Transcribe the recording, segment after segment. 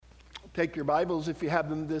Take your Bibles, if you have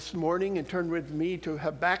them this morning, and turn with me to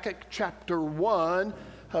Habakkuk chapter 1.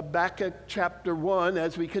 Habakkuk chapter 1,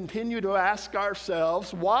 as we continue to ask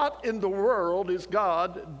ourselves, what in the world is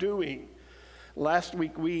God doing? Last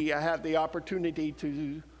week we had the opportunity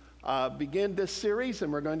to begin this series,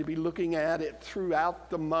 and we're going to be looking at it throughout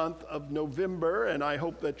the month of November, and I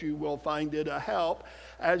hope that you will find it a help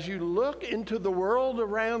as you look into the world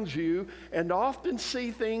around you and often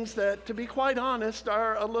see things that, to be quite honest,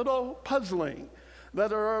 are a little puzzling,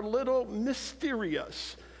 that are a little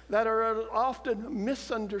mysterious, that are often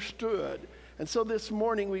misunderstood. And so this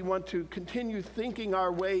morning we want to continue thinking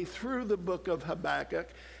our way through the book of Habakkuk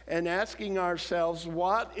and asking ourselves,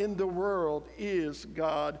 what in the world is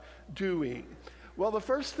God doing? Well, the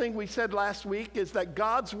first thing we said last week is that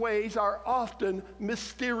God's ways are often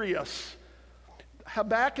mysterious.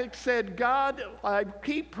 Habakkuk said, God, I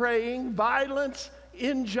keep praying, violence,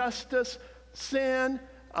 injustice, sin,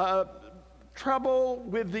 trouble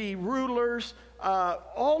with the rulers,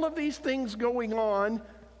 all of these things going on,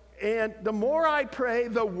 and the more I pray,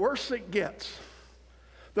 the worse it gets.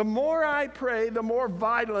 The more I pray, the more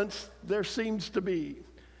violence there seems to be.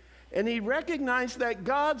 And he recognized that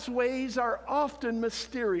God's ways are often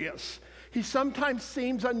mysterious. He sometimes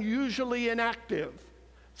seems unusually inactive.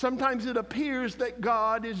 Sometimes it appears that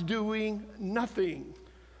God is doing nothing.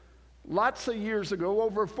 Lots of years ago,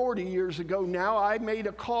 over 40 years ago now, I made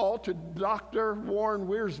a call to Dr. Warren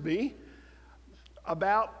Wiersbe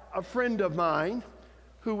about a friend of mine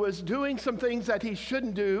who was doing some things that he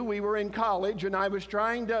shouldn't do. We were in college, and I was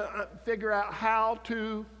trying to figure out how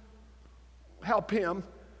to help him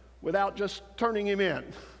without just turning him in.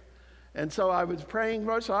 And so I was praying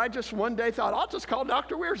for it. So I just one day thought, I'll just call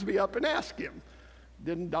Dr. Wiersbe up and ask him.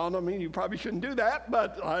 Didn't dawn on me, you probably shouldn't do that,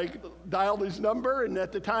 but I dialed his number, and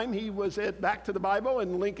at the time he was at Back to the Bible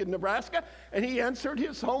in Lincoln, Nebraska, and he answered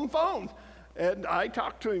his home phone. And I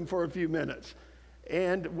talked to him for a few minutes.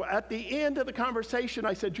 And at the end of the conversation,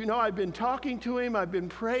 I said, I've been talking to him, I've been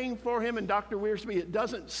praying for him, and Dr. Wiersbe, it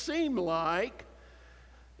doesn't seem like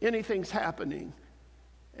anything's happening.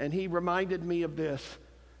 And he reminded me of this,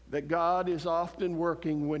 that God is often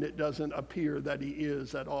working when it doesn't appear that he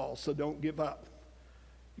is at all, so don't give up.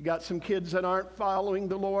 You got some kids that aren't following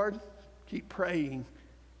the Lord? Keep praying.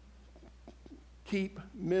 Keep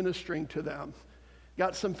ministering to them.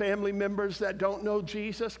 Got some family members that don't know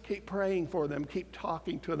Jesus? Keep praying for them. Keep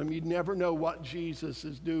talking to them. You never know what Jesus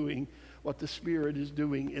is doing, what the Spirit is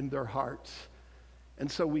doing in their hearts. And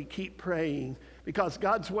so we keep praying because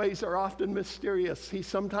God's ways are often mysterious. He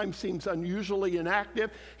sometimes seems unusually inactive.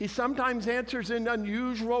 He sometimes answers in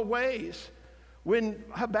unusual ways. When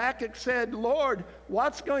Habakkuk said, Lord,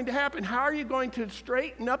 what's going to happen? How are you going to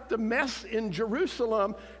straighten up the mess in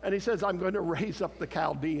Jerusalem? And he says, I'm going to raise up the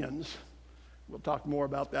Chaldeans. We'll talk more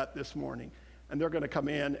about that this morning. And they're going to come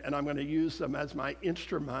in, and I'm going to use them as my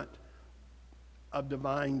instrument of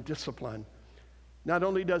divine discipline. Not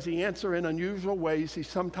only does he answer in unusual ways, he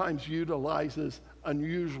sometimes utilizes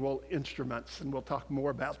unusual instruments. And we'll talk more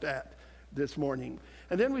about that this morning.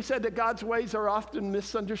 And then we said that God's ways are often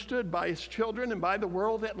misunderstood by his children and by the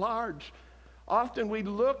world at large. Often we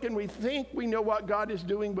look and we think we know what God is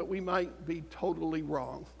doing, but we might be totally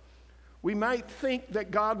wrong. We might think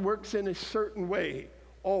that God works in a certain way,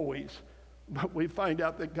 always, but we find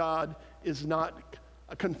out that God is not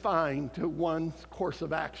confined to one course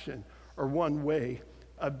of action or one way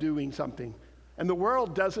of doing something. And the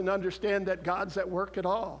world doesn't understand that God's at work at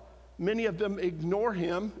all. Many of them ignore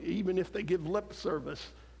him, even if they give lip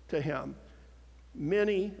service to him.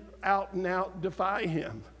 Many out and out defy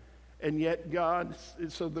him. And yet God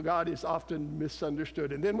is often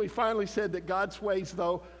misunderstood. And then we finally said that God's ways,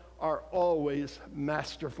 though, are always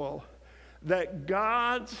masterful. That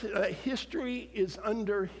God's history is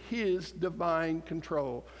under his divine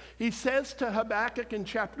control. He says to Habakkuk in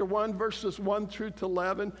chapter 1, verses 1 through to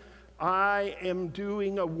 11, I am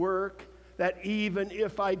doing a work that even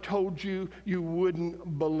if I told you, you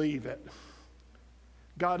wouldn't believe it.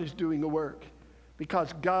 God is doing a work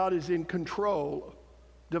because God is in control,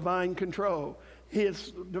 divine control.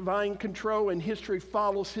 His divine control in history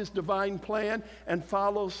follows his divine plan and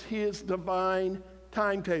follows his divine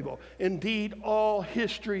timetable. Indeed, all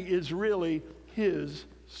history is really his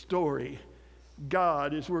story.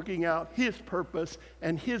 God is working out his purpose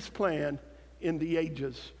and his plan in the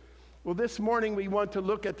ages. Well, this morning we want to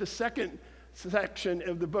look at the second section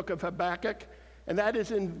of the book of Habakkuk, and that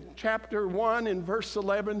is in chapter 1 in verse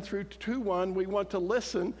 11 through 2:1. We want to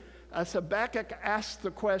listen as Habakkuk asks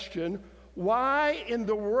the question, why in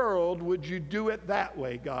the world would you do it that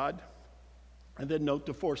way, God? And then note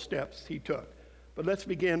the 4 steps he took. But let's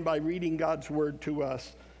begin by reading God's word to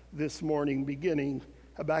us this morning, beginning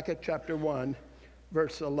Habakkuk chapter 1,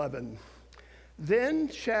 verse 11. Then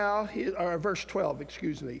shall he, or verse 12,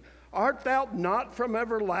 excuse me. Art thou not from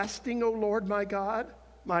everlasting, O Lord my God,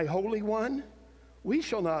 my Holy One? We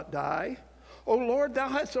shall not die. O Lord, thou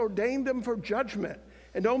hast ordained them for judgment,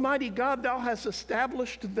 and Almighty God, thou hast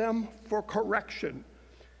established them for correction.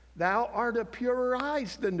 Thou art of purer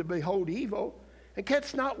eyes than to behold evil, and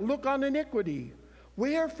canst not look on iniquity.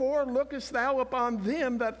 Wherefore lookest thou upon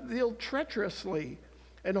them that deal treacherously,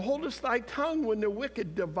 and holdest thy tongue when the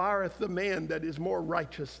wicked devoureth the man that is more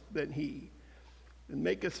righteous than he? And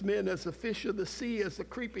makest men as the fish of the sea, as the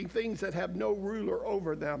creeping things that have no ruler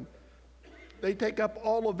over them. They take up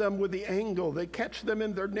all of them with the angle. They catch them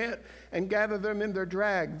in their net and gather them in their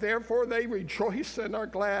drag. Therefore they rejoice and are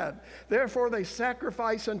glad. Therefore they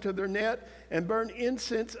sacrifice unto their net and burn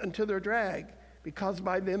incense unto their drag, because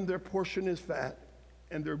by them their portion is fat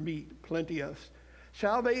and their meat plenteous.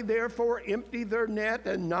 Shall they therefore empty their net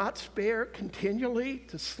and not spare continually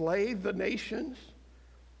to slay the nations?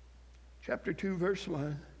 Chapter 2, verse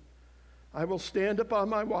 1. I will stand upon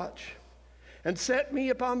my watch and set me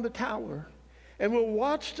upon the tower, and will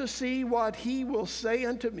watch to see what he will say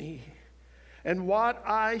unto me, and what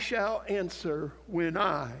I shall answer when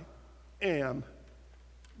I am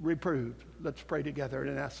reproved. Let's pray together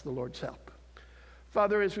and ask the Lord's help.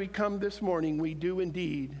 Father, as we come this morning, we do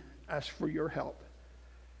indeed ask for your help.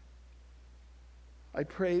 I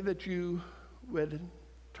pray that you would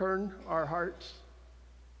turn our hearts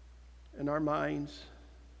and our minds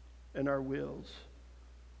and our wills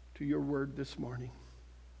to your word this morning.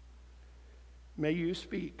 May you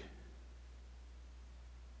speak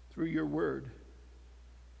through your word,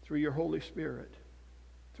 through your Holy Spirit,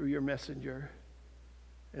 through your messenger,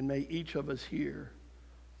 and may each of us hear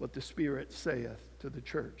what the Spirit saith to the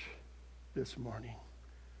church this morning.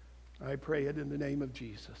 I pray it in the name of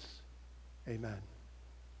Jesus. Amen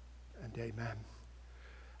and amen.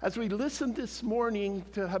 As we listen this morning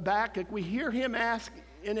to Habakkuk, we hear him ask,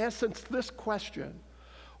 in essence, this question: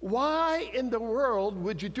 why in the world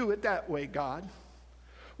would you do it that way, God?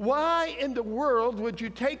 Why in the world would you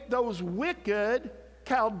take those wicked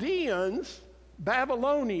Chaldeans,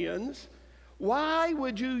 Babylonians, why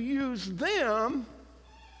would you use them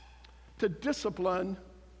to discipline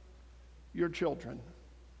your children?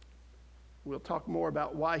 We'll talk more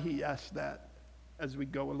about why he asked that as we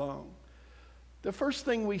go along. The first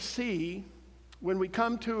thing we see when we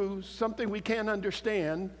come to something we can't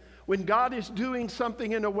understand, when God is doing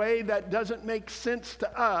something in a way that doesn't make sense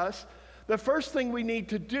to us, the first thing we need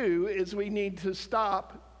to do is we need to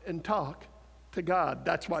stop and talk to God.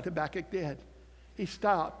 That's what Habakkuk did. He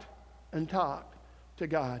stopped and talked to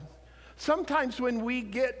God. Sometimes when we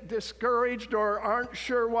get discouraged or aren't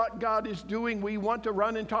sure what God is doing, we want to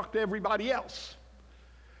run and talk to everybody else.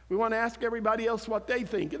 We want to ask everybody else what they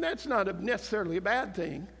think, and that's not necessarily a bad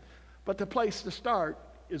thing, but the place to start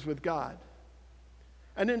is with God.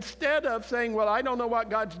 And instead of saying, well, I don't know what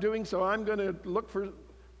God's doing, so I'm going to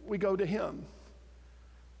we go to him.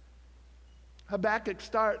 Habakkuk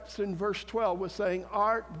starts in verse 12 with saying,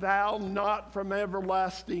 art thou not from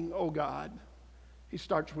everlasting, O God? He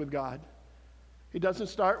starts with God. He doesn't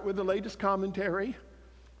start with the latest commentary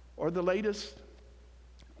or the latest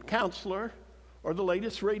counselor or the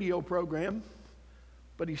latest radio program,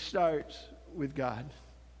 but he starts with God.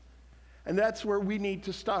 And that's where we need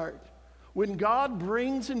to start. When God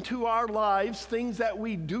brings into our lives things that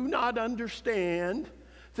we do not understand,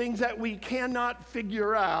 things that we cannot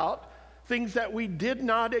figure out, things that we did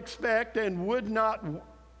not expect and would not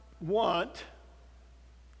want,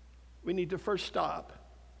 we need to first stop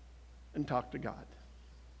and talk to God.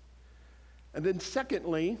 And then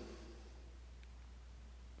secondly,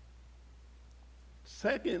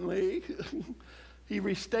 he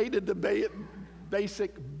restated the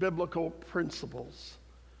basic biblical principles.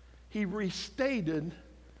 He restated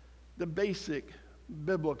the basic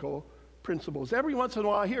biblical principles. Every once in a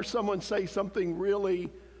while, I hear someone say something really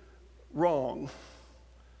wrong.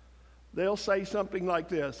 They'll say something like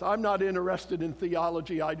this: I'm not interested in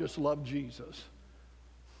theology, I just love Jesus.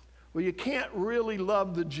 Well, you can't really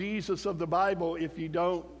love the Jesus of the Bible if you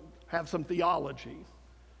don't have some theology.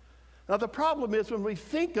 Now, the problem is when we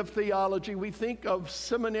think of theology, we think of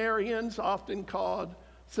seminarians, often called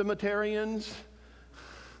cemeterians,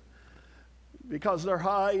 because they're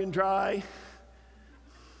high and dry.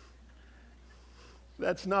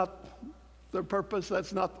 That's not their purpose.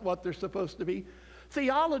 That's not what they're supposed to be.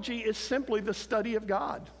 Theology is simply the study of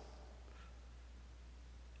God.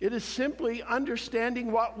 It is simply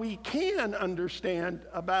understanding what we can understand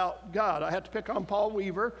about God. I have to pick on Paul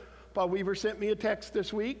Weaver. Paul Weaver sent me a text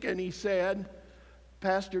this week, and he said,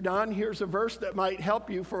 Pastor Don, here's a verse that might help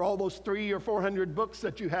you for all those 300 or 400 books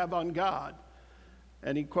that you have on God.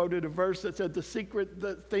 And he quoted a verse that said, the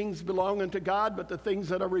things belong unto God, but the things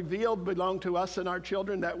that are revealed belong to us and our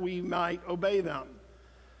children, that we might obey them.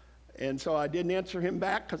 And so I didn't answer him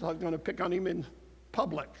back because I was going to pick on him in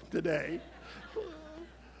public today.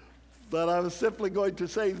 But I was simply going to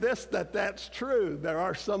say this, that's true. There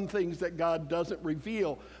are some things that God doesn't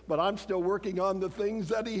reveal, but I'm still working on the things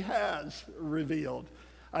that he has revealed.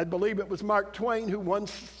 I believe it was Mark Twain who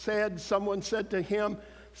once said, someone said to him,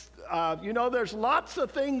 there's lots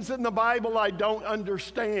of things in the Bible I don't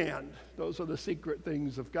understand. Those are the secret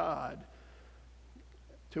things of God.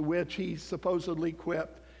 To which he supposedly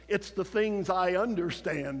quipped, it's the things I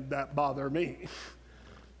understand that bother me.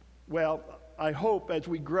 Well, I hope as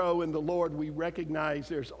we grow in the Lord, we recognize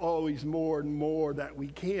there's always more and more that we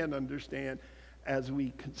can understand as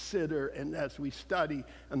we consider and as we study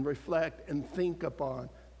and reflect and think upon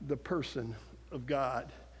the person of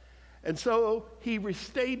God. And so he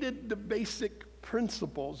restated the basic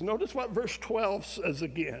principles. Notice what verse 12 says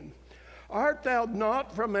again. Art thou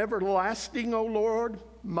not from everlasting, O Lord,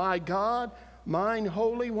 my God, mine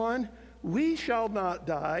Holy One? We shall not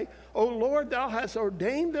die. O Lord, thou hast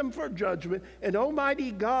ordained them for judgment, and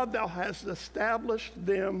Almighty God, thou hast established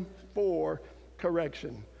them for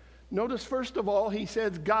correction. Notice, first of all, he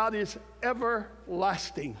says God is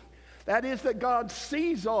everlasting. That is that God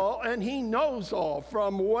sees all and he knows all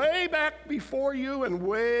from way back before you and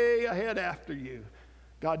way ahead after you.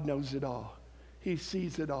 God knows it all. He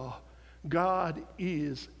sees it all. God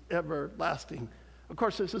is everlasting. Of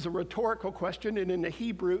course, this is a rhetorical question, and in the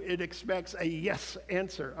Hebrew, it expects a yes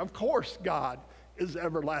answer. Of course, God is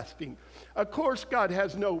everlasting. Of course, God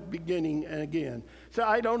has no beginning and again. So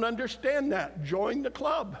I don't understand that. Join the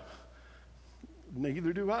club.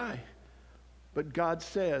 Neither do I. But God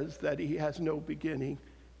says that he has no beginning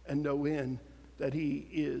and no end, that he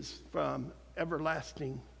is from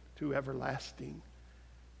everlasting to everlasting.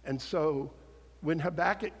 And so when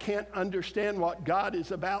Habakkuk can't understand what God is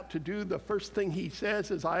about to do, the first thing he says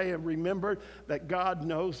is, I have remembered that God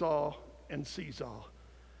knows all and sees all.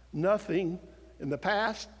 Nothing in the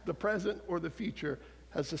past, the present, or the future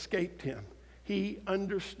has escaped him. He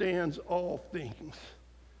understands all things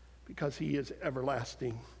because he is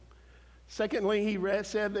everlasting. Secondly, he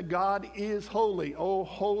said that God is holy. Oh,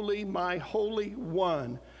 holy, my Holy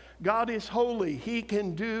One. God is holy. He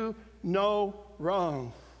can do no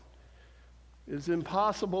wrong. It is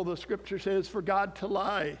impossible, the scripture says, for God to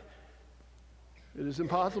lie. It is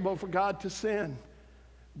impossible for God to sin.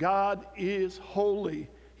 God is holy.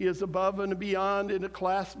 He is above and beyond in a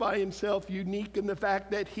class by himself, unique in the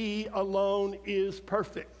fact that he alone is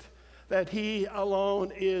perfect, that he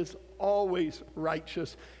alone is always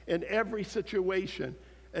righteous in every situation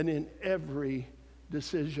and in every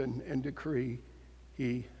decision and decree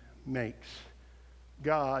he makes.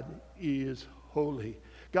 God is holy.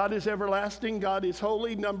 God is everlasting. God is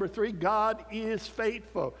holy. Number 3, God is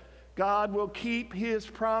faithful. God will keep his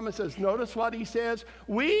promises. Notice what he says.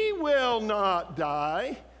 We will not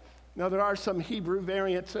die. Now, there are some Hebrew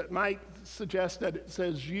variants that might suggest that it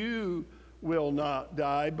says you will not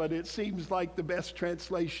die, but it seems like the best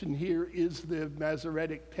translation here is the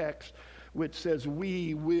Masoretic text, which says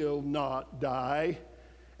we will not die.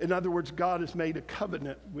 In other words, God has made a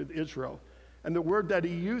covenant with Israel. And the word that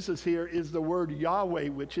he uses here is the word Yahweh,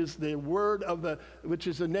 which is the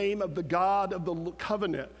name of the God of the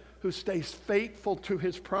covenant, who stays faithful to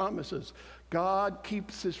his promises. God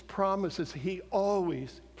keeps his promises. He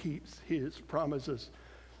always keeps his promises.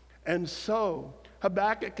 And so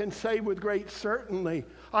Habakkuk can say with great certainty,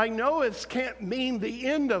 I know it can't mean the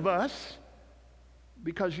end of us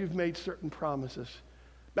because you've made certain promises.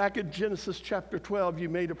 Back in Genesis chapter 12, you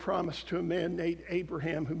made a promise to a man named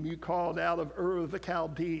Abraham, whom you called out of Ur of the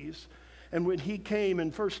Chaldees. And when he came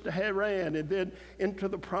and first to Haran and then into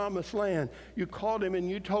the promised land, you called him and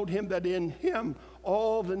you told him that in him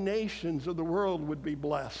all the nations of the world would be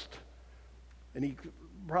blessed. And he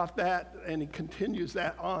brought that and he continues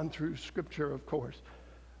that on through Scripture, of course.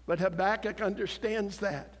 But Habakkuk understands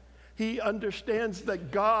that. He understands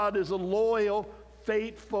that God is a loyal,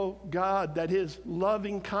 faithful God, that his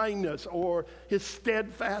loving kindness or his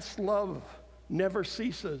steadfast love never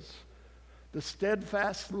ceases. The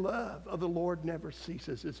steadfast love of the Lord never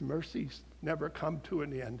ceases. His mercies never come to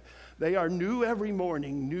an end. They are new every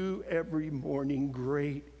morning, new every morning.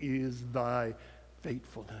 Great is thy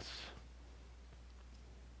faithfulness.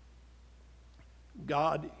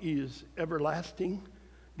 God is everlasting.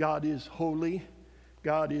 God is holy.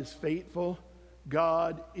 God is faithful.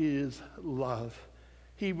 God is love.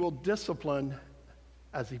 He will discipline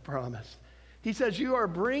as he promised. He says, you are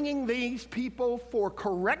bringing these people for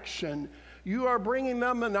correction. You are bringing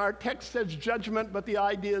them, and our text says judgment, but the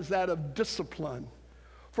idea is that of discipline.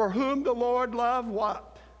 For whom the Lord loved,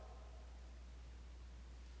 what?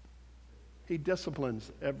 He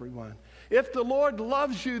disciplines everyone. If the Lord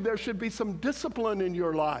loves you, there should be some discipline in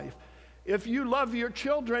your life. If you love your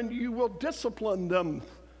children, you will discipline them,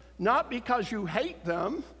 not because you hate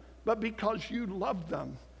them, but because you love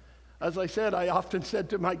them. As I said, I often said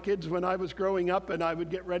to my kids when I was growing up and I would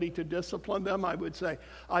get ready to discipline them, I would say,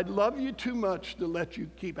 I love you too much to let you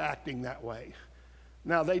keep acting that way.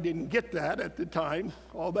 Now, they didn't get that at the time.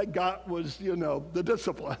 All they got was, the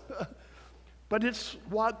discipline. But it's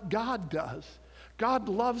what God does. God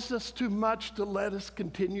loves us too much to let us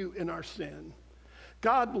continue in our sin.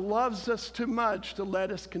 God loves us too much to let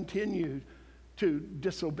us continue to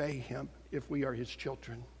disobey him if we are his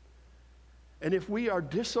children. And if we are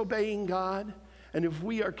disobeying God, and if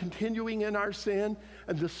we are continuing in our sin,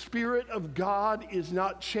 and the Spirit of God is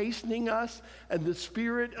not chastening us, and the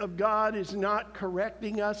Spirit of God is not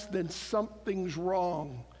correcting us, then something's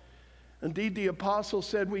wrong. Indeed, the apostle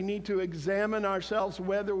said we need to examine ourselves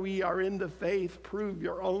whether we are in the faith. Prove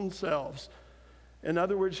your own selves. In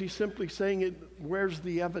other words, he's simply saying, where's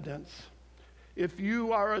the evidence? If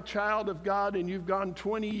you are a child of God and you've gone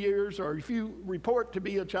 20 years, or if you report to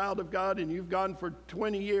be a child of God and you've gone for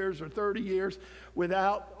 20 years or 30 years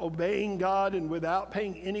without obeying God and without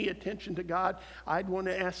paying any attention to God, I'd want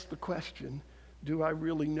to ask the question, do I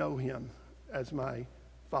really know him as my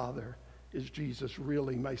Father? Is Jesus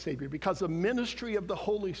really my Savior? Because the ministry of the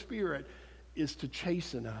Holy Spirit is to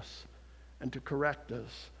chasten us and to correct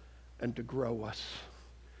us and to grow us.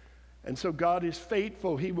 And so God is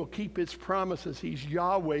faithful. He will keep his promises. He's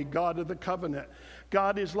Yahweh, God of the covenant.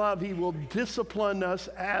 God is love. He will discipline us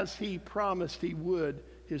as he promised he would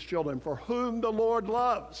his children. For whom the Lord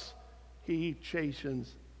loves, he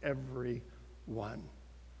chastens everyone.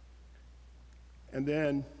 And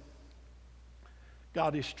then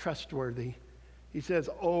God is trustworthy. He says,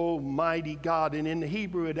 "Oh, mighty God." And in the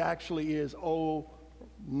Hebrew, it actually is, "Oh,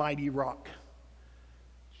 mighty rock."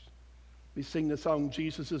 We sing the song,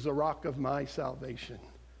 "Jesus is the rock of my salvation."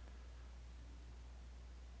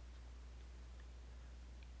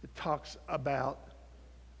 It talks about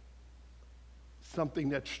something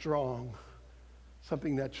that's strong,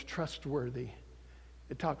 something that's trustworthy.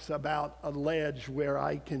 It talks about a ledge where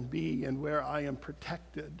I can be and where I am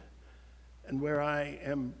protected and where I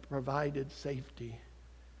am provided safety.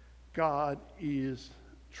 God is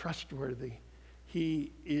trustworthy.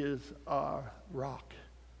 He is our rock.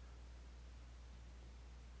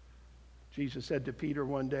 Jesus said to Peter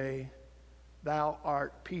one day, "Thou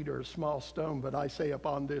art Peter, a small stone, but I say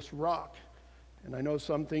upon this rock." And I know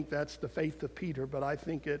some think that's the faith of Peter, but I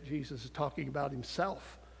think Jesus is talking about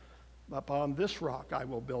himself. "Upon this rock I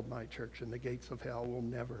will build my church, and the gates of hell will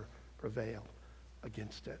never prevail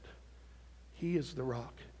against it." He is the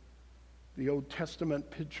rock. The Old Testament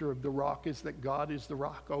picture of the rock is that God is the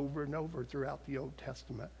rock over and over throughout the Old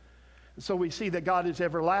Testament. And so we see that God is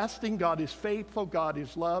everlasting, God is faithful, God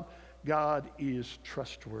is love, God is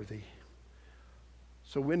trustworthy.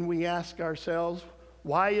 So when we ask ourselves,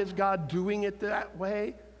 why is God doing it that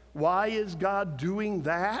way? Why is God doing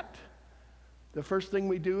that? The first thing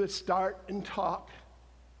we do is start and talk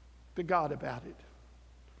to God about it.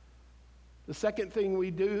 The second thing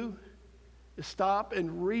we do is stop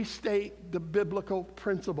and restate the biblical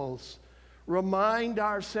principles. Remind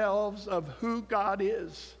ourselves of who God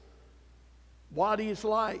is, what he's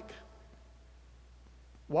like,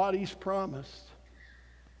 what he's promised.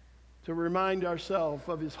 To remind ourselves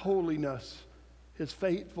of his holiness, his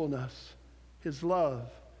faithfulness, his love,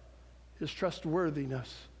 his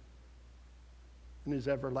trustworthiness, and his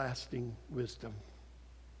everlasting wisdom.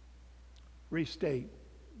 Restate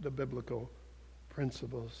the biblical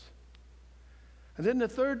principles. And then the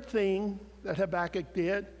third thing that Habakkuk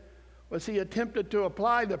did was he attempted to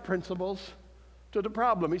apply the principles to the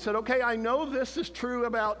problem. He said, okay, I know this is true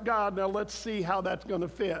about God. Now let's see how that's going to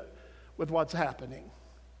fit with what's happening.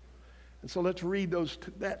 And so let's read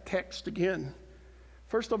that text again.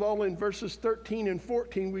 First of all, in verses 13 and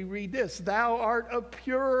 14, we read this: "Thou art of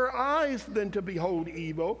purer eyes than to behold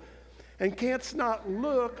evil, and canst not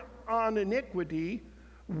look on iniquity.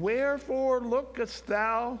 Wherefore lookest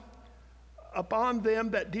thou upon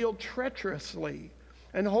them that deal treacherously,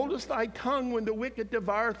 and holdest thy tongue when the wicked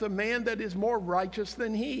devoureth a man that is more righteous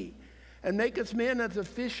than he, and makest men as the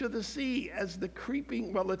fish of the sea, as the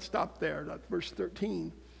creeping..." Well, let's stop there. That's verse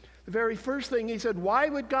 13. The very first thing he said, why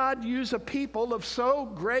would God use a people of so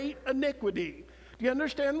great iniquity? Do you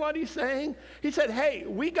understand what he's saying? He said, hey,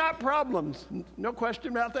 we got problems. No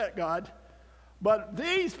question about that, God. But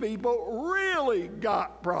these people really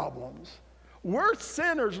got problems. We're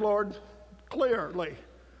sinners, Lord, clearly.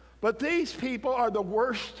 But these people are the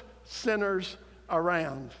worst sinners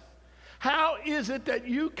around. How is it that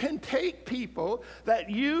you can take people,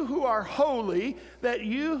 that you who are holy, that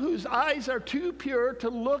you whose eyes are too pure to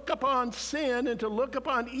look upon sin and to look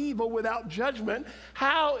upon evil without judgment,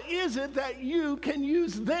 how is it that you can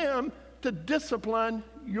use them to discipline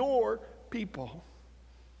your people?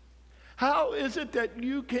 How is it that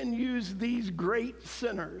you can use these great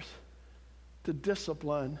sinners to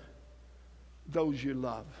discipline those you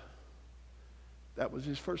love? That was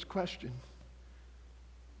his first question.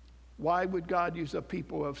 Why would God use a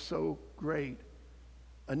people of so great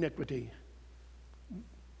iniquity?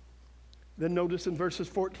 Then notice in verses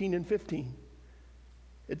 14 and 15,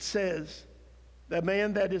 it says, "The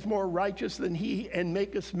man that is more righteous than he, and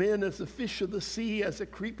maketh men as the fish of the sea, as the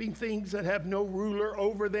creeping things that have no ruler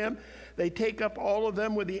over them. They take up all of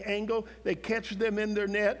them with the angle. They catch them in their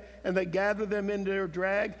net, and they gather them in their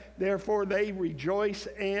drag. Therefore they rejoice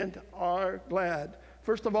and are glad."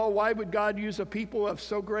 First of all, why would God use a people of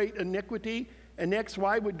so great iniquity? And next,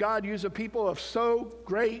 why would God use a people of so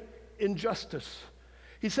great injustice?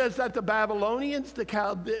 He says that the Babylonians, the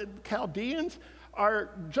Chaldeans, are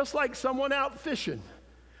just like someone out fishing.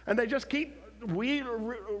 And they just keep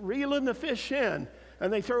reeling the fish in.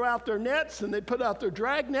 And they throw out their nets, and they put out their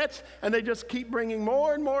drag nets, and they just keep bringing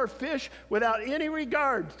more and more fish without any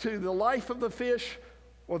regard to the life of the fish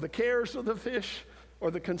or the cares of the fish or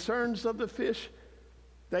the concerns of the fish.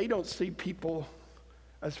 They don't see people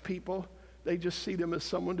as people. They just see them as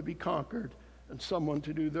someone to be conquered and someone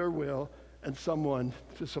to do their will and someone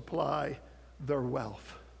to supply their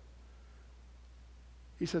wealth.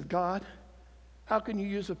 He says, God, how can you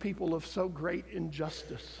use a people of so great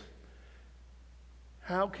injustice?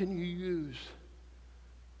 How can you use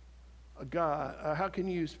how can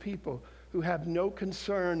you use people who have no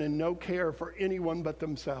concern and no care for anyone but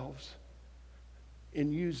themselves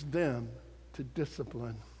and use them to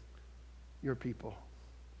discipline your people?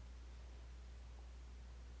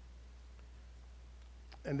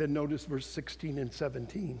 And then notice verse 16 and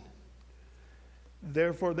 17.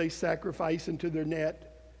 "Therefore they sacrifice unto their net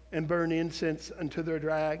and burn incense unto their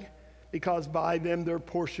drag, because by them their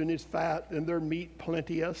portion is fat and their meat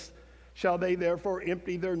plenteous. Shall they therefore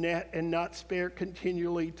empty their net and not spare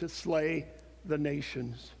continually to slay the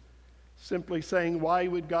nations?" Simply saying, why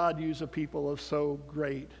would God use a people of so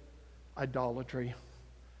great idolatry?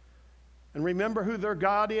 And remember who their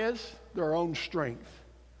God is? Their own strength.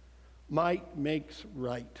 Might makes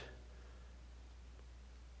right.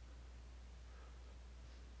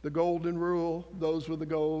 The golden rule, those with the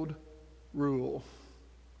gold rule.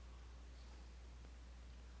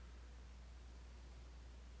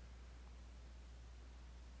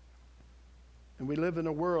 And we live in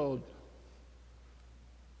a world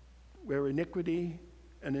where iniquity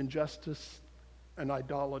and injustice and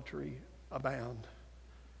idolatry abound.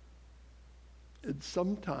 And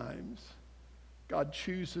sometimes God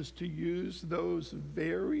chooses to use those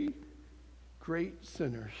very great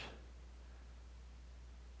sinners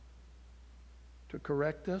to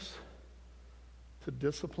correct us, to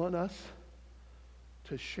discipline us,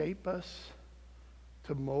 to shape us,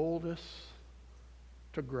 to mold us,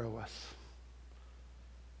 to grow us.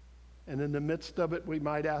 And in the midst of it, we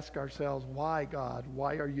might ask ourselves, why, God?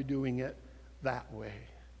 Why are you doing it that way?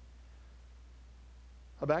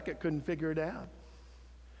 Habakkuk couldn't figure it out.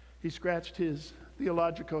 He scratched his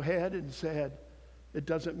theological head and said, it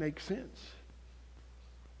doesn't make sense.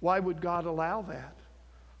 Why would God allow that?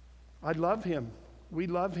 I love him. We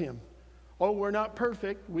love him. Oh, we're not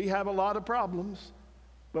perfect. We have a lot of problems,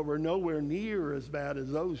 but we're nowhere near as bad as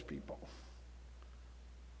those people.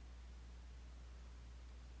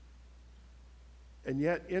 And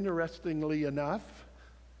yet, interestingly enough,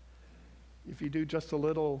 if you do just a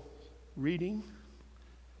little reading,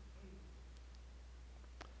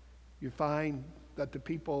 you find that the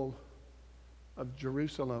people of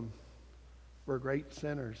Jerusalem were great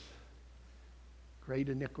sinners, great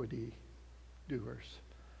iniquity doers,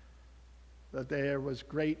 that there was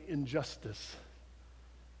great injustice,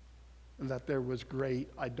 and that there was great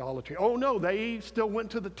idolatry. Oh no, they still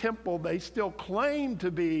went to the temple. They still claimed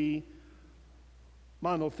to be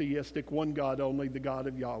monotheistic, one God only, the God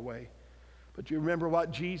of Yahweh. But you remember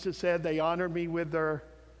what Jesus said? They honored me with their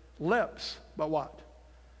lips, but what?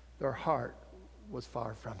 Their heart was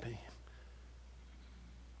far from me.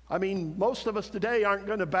 I mean, most of us today aren't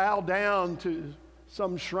going to bow down to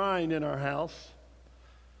some shrine in our house.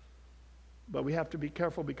 But we have to be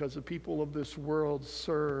careful because the people of this world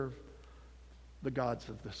serve the gods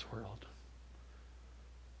of this world.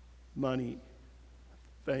 Money,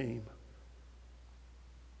 fame,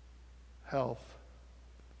 health,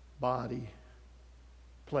 body,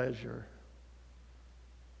 pleasure,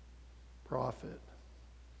 profit,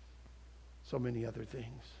 so many other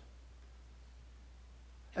things.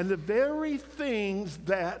 And the very things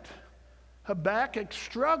that Habakkuk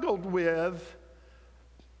struggled with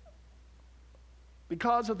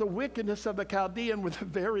because of the wickedness of the Chaldean were the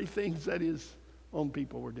very things that his own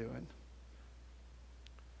people were doing.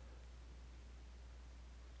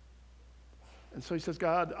 And so he says,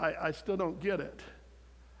 God, I still don't get it.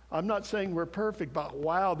 I'm not saying we're perfect, but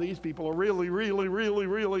wow, these people are really, really, really,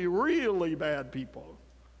 really, really bad people.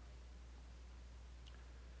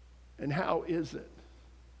 And how is it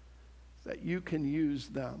that you can use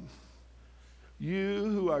them? You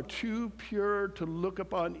who are too pure to look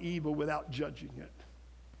upon evil without judging it.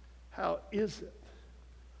 How is it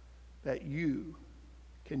that you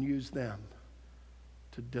can use them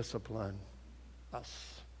to discipline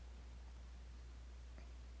us?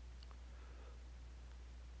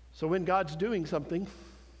 So when God's doing something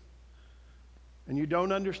and you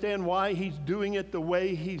don't understand why he's doing it the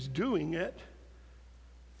way he's doing it,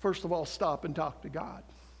 first of all, stop and talk to God.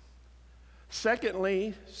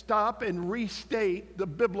 Secondly, stop and restate the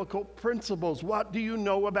biblical principles. What do you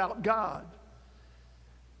know about God?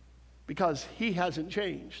 Because he hasn't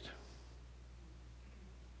changed.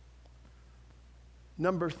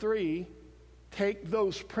 Number 3, take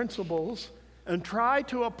those principles and try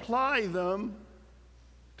to apply them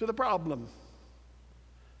to the problem.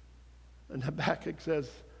 And Habakkuk says,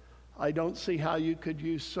 I don't see how you could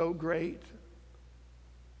use so great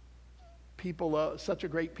people, such a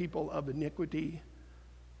great people of iniquity,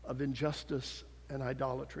 of injustice, and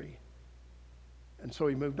idolatry. And so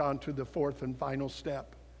he moved on to the 4th and final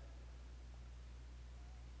step.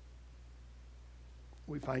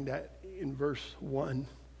 We find that in verse 1.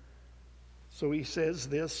 So he says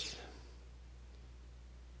this,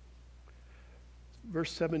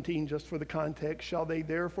 verse 17, just for the context, shall they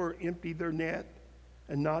therefore empty their net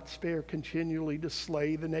and not spare continually to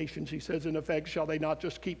slay the nations? He says, in effect, shall they not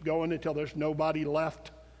just keep going until there's nobody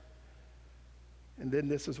left? And then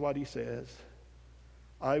this is what he says,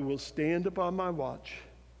 I will stand upon my watch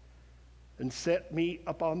and set me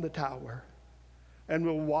upon the tower, and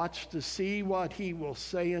will watch to see what he will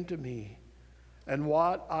say unto me, and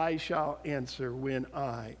what I shall answer when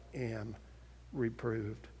I am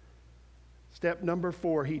reproved. Step number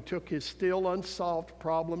 4, he took his still unsolved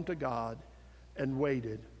problem to God and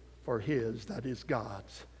waited for his, that is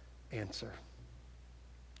God's, answer.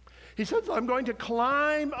 He says, I'm going to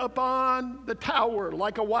climb upon the tower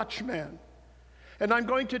like a watchman, and I'm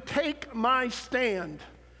going to take my stand.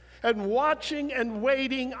 And watching and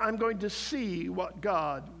waiting, I'm going to see what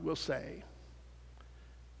God will say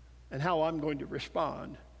and how I'm going to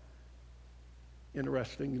respond,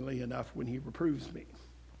 interestingly enough, when he reproves me.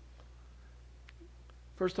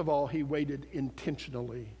 First of all, he waited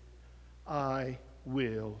intentionally. I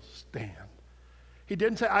will stand. He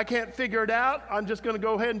didn't say, I can't figure it out. I'm just going to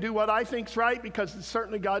go ahead and do what I think's right, because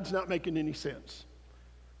certainly God's not making any sense.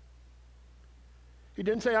 He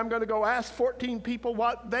didn't say, I'm going to go ask 14 people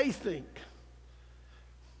what they think.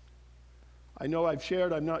 I know I've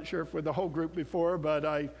shared, I'm not sure if with the whole group before, but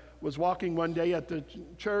I was walking one day at the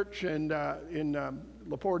church and in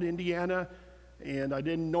LaPorte, Indiana, and I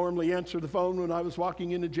didn't normally answer the phone when I was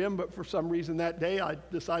walking in the gym, but for some reason that day I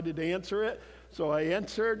decided to answer it. So I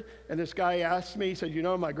answered, and this guy asked me, he said, you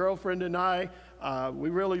know, my girlfriend and I, we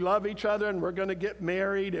really love each other, and we're going to get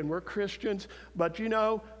married, and we're Christians, but you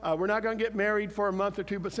know, we're not going to get married for a month or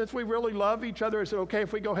two, but since we really love each other, is it okay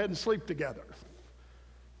if we go ahead and sleep together?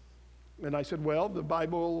 And I said, well, the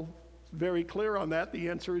Bible is very clear on that. The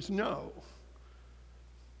answer is no.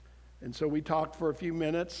 And so we talked for a few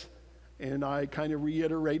minutes, and I kind of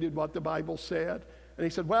reiterated what the Bible said. And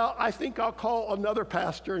he said, well, I think I'll call another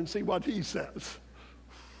pastor and see what he says.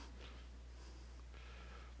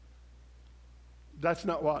 That's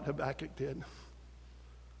not what Habakkuk did.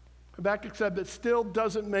 Habakkuk said, that still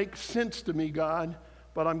doesn't make sense to me, God,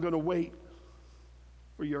 but I'm going to wait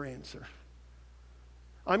for your answer.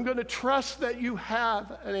 I'm going to trust that you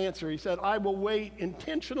have an answer. He said, I will wait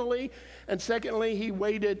intentionally. And secondly, he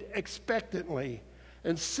waited expectantly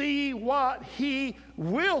and see what he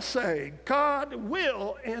will say. God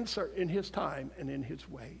will answer in his time and in his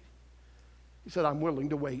way. He said, I'm willing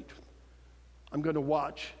to wait. I'm going to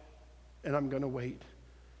watch, and I'm going to wait.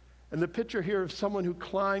 And the picture here of someone who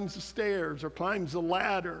climbs the stairs or climbs the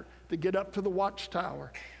ladder to get up to the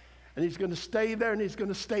watchtower. And he's going to stay there, and he's going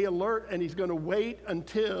to stay alert, and he's going to wait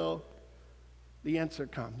until the answer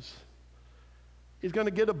comes. He's going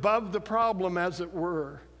to get above the problem, as it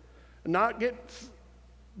were, and not get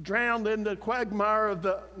drowned in the quagmire of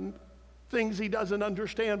the things he doesn't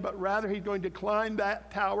understand, but rather he's going to climb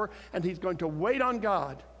that tower and he's going to wait on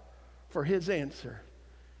God for his answer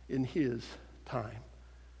in his time.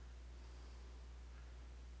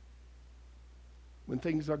 When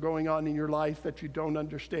things are going on in your life that you don't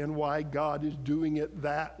understand why God is doing it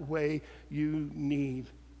that way, you need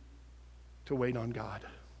to wait on God.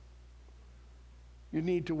 You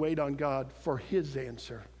need to wait on God for his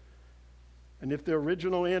answer. And if the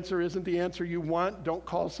original answer isn't the answer you want, don't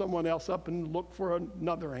call someone else up and look for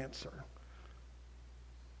another answer.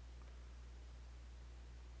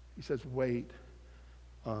 He says, wait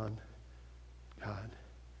on God.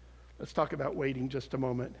 Let's talk about waiting just a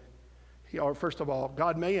moment. First of all,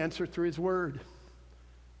 God may answer through his word.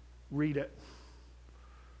 Read it.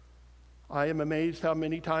 I am amazed how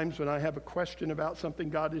many times when I have a question about something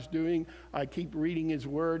God is doing, I keep reading his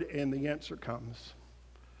word and the answer comes.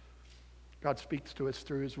 God speaks to us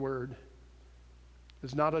through his word.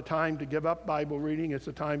 It's not a time to give up Bible reading. It's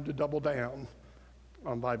a time to double down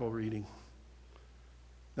on Bible reading.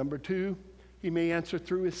 Number two, he may answer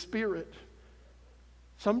through his spirit.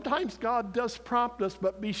 Sometimes God does prompt us,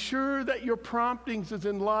 but be sure that your promptings is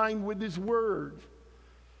in line with his word.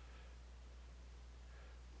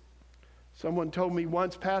 Someone told me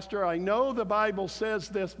once, Pastor, I know the Bible says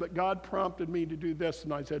this, but God prompted me to do this.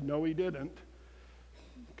 And I said, no, he didn't.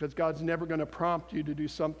 Because God's never going to prompt you to do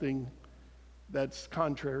something that's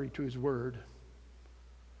contrary to his word.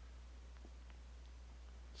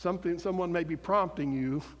 Someone may be prompting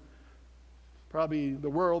you, probably the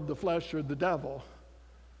world, the flesh, or the devil,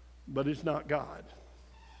 but it's not God.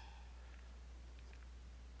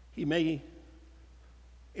 He may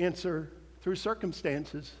answer through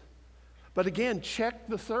circumstances. But again, check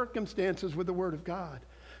the circumstances with the word of God.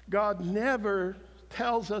 God never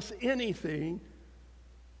tells us anything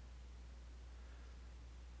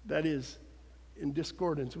that is in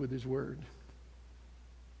discordance with his word.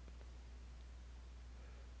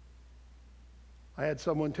 I had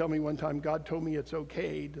someone tell me one time, God told me it's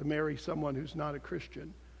okay to marry someone who's not a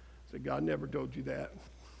Christian. I said, God never told you that.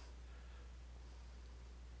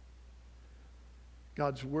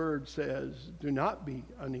 God's word says, do not be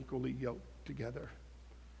unequally yoked together.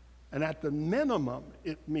 And at the minimum,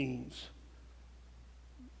 it means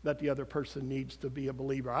that the other person needs to be a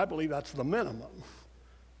believer. I believe that's the minimum,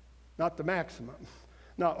 not the maximum.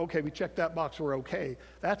 Now, okay, we check that box, we're okay.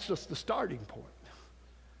 That's just the starting point.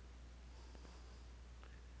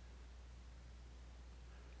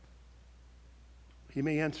 He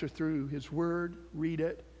may answer through his word, read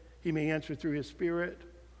it. He may answer through his spirit,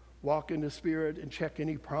 walk in the spirit and check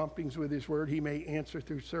any promptings with his word. He may answer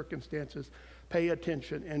through circumstances. Pay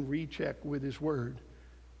attention and recheck with his word.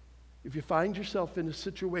 If you find yourself in a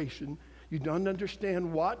situation you don't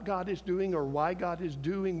understand what God is doing or why God is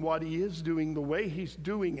doing what he is doing the way he's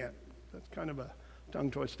doing it, that's kind of a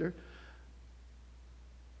tongue twister.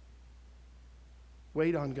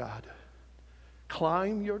 Wait on God.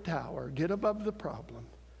 Climb your tower. Get above the problem.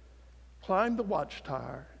 Climb the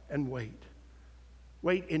watchtower and wait.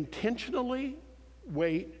 Wait intentionally.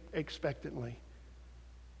 Wait expectantly.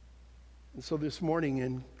 And so this morning,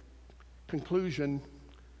 in conclusion,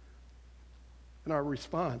 in our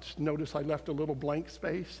response, notice I left a little blank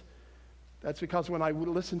space. That's because when I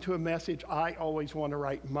listen to a message, I always want to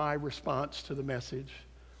write my response to the message.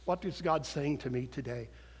 What is God saying to me today?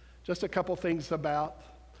 Just a couple things about.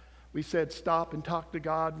 We said stop and talk to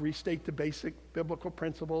God, restate the basic biblical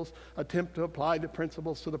principles, attempt to apply the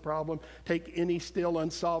principles to the problem, take any still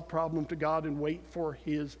unsolved problem to God and wait for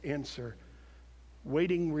his answer.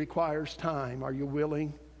 Waiting requires time. Are you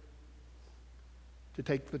willing to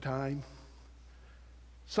take the time?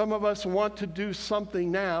 Some of us want to do something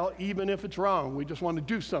now, even if it's wrong. We just want to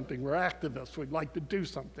do something. We're activists. We'd like to do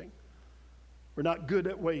something. We're not good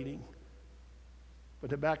at waiting.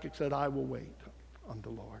 But Habakkuk said, I will wait on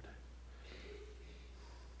the Lord.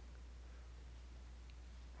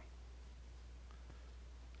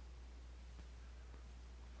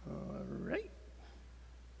 All right.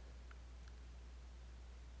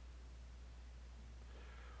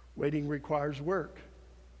 Waiting requires work.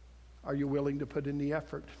 Are you willing to put in the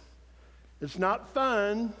effort? It's not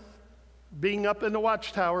fun being up in the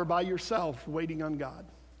watchtower by yourself waiting on God.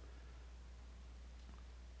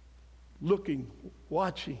 Looking,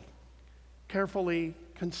 watching, carefully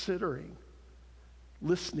considering,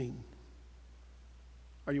 listening.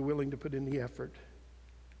 Are you willing to put in the effort?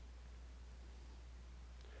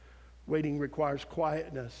 Waiting requires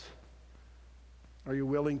quietness. Are you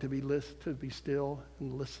willing to be still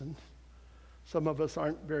and listen? Some of us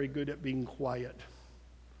aren't very good at being quiet.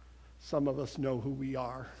 Some of us know who we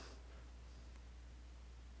are.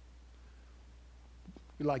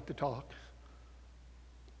 We like to talk.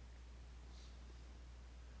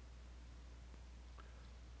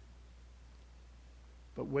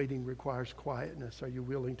 But waiting requires quietness. Are you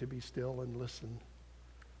willing to be still and listen?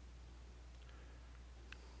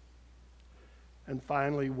 And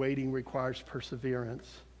finally, waiting requires perseverance.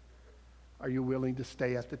 Are you willing to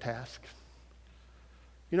stay at the task?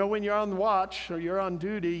 You know, when you're on watch or you're on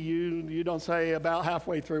duty, you don't say about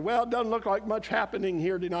halfway through, well, it doesn't look like much happening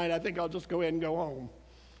here tonight. I think I'll just go ahead and go home.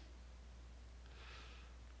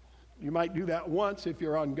 You might do that once if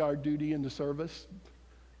you're on guard duty in the service.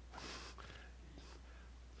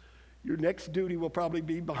 Your next duty will probably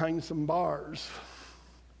be behind some bars.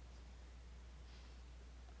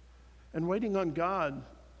 And waiting on God,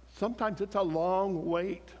 sometimes it's a long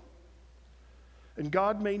wait. And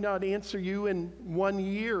God may not answer you in 1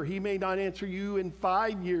 year. He may not answer you in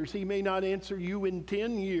 5 years. He may not answer you in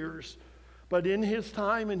 10 years. But in His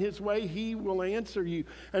time and His way, He will answer you.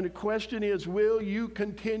 And the question is, will you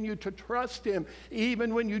continue to trust Him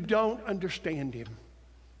even when you don't understand Him?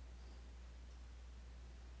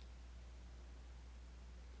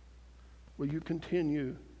 Will you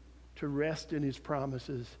continue to rest in His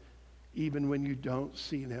promises even when you don't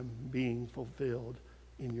see them being fulfilled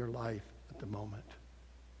in your life at the moment?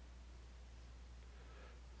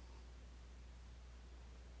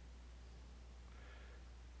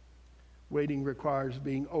 Waiting requires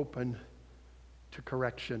being open to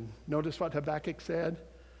correction. Notice what Habakkuk said,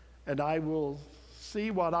 and I will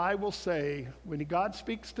see what I will say when God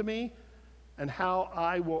speaks to me and how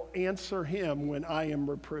I will answer him when I am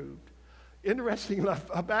reproved. Interesting enough,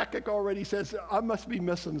 Habakkuk already says, I must be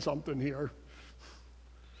missing something here.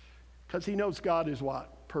 Because he knows God is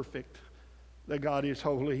what? Perfect. That God is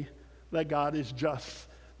holy. That God is just.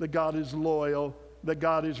 That God is loyal. That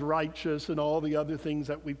God is righteous, and all the other things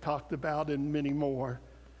that we've talked about and many more.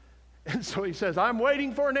 And so he says, I'm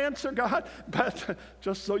waiting for an answer, God, but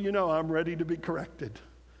just so you know, I'm ready to be corrected.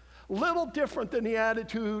 Little different than the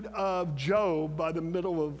attitude of Job by the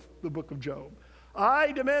middle of the book of Job.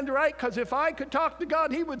 I demand right, because if I could talk to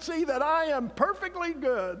God, he would see that I am perfectly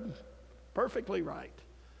good, perfectly right.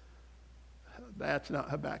 That's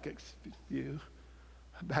not Habakkuk's view.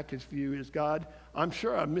 Habakkuk's view is, God, I'm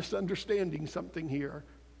sure I'm misunderstanding something here.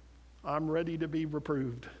 I'm ready to be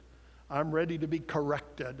reproved. I'm ready to be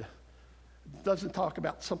corrected. It doesn't talk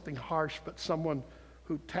about something harsh, but someone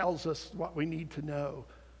who tells us what we need to know,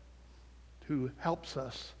 who helps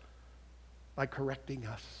us by correcting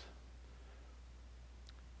us.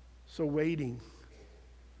 So waiting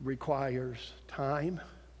requires time.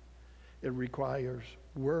 It requires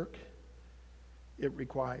work. It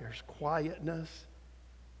requires quietness.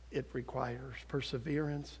 It requires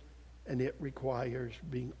perseverance. And it requires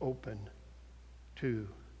being open to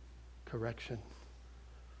correction.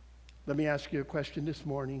 Let me ask you a question this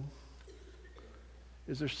morning.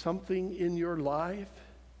 Is there something in your life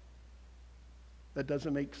that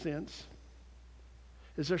doesn't make sense?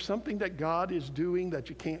 Is there something that God is doing that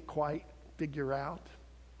you can't quite figure out?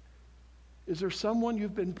 Is there someone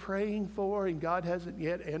you've been praying for and God hasn't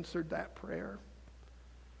yet answered that prayer?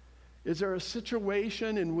 Is there a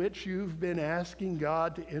situation in which you've been asking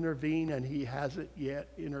God to intervene and he hasn't yet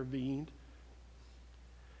intervened?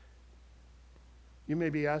 You may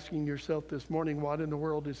be asking yourself this morning, what in the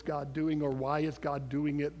world is God doing, or why is God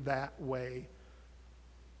doing it that way?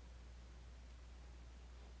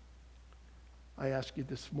 I ask you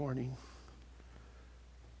this morning,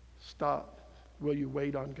 stop. Will you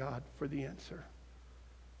wait on God for the answer?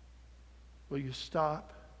 Will you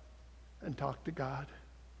stop and talk to God?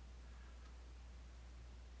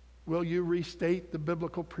 Will you restate the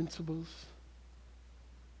biblical principles?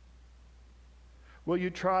 Will you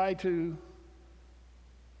try to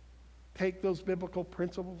take those biblical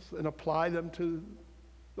principles and apply them to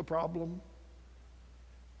the problem?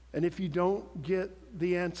 And if you don't get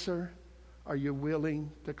the answer, are you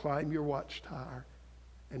willing to climb your watchtower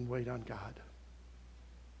and wait on God?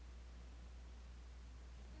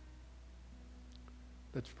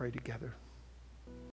 Let's pray together.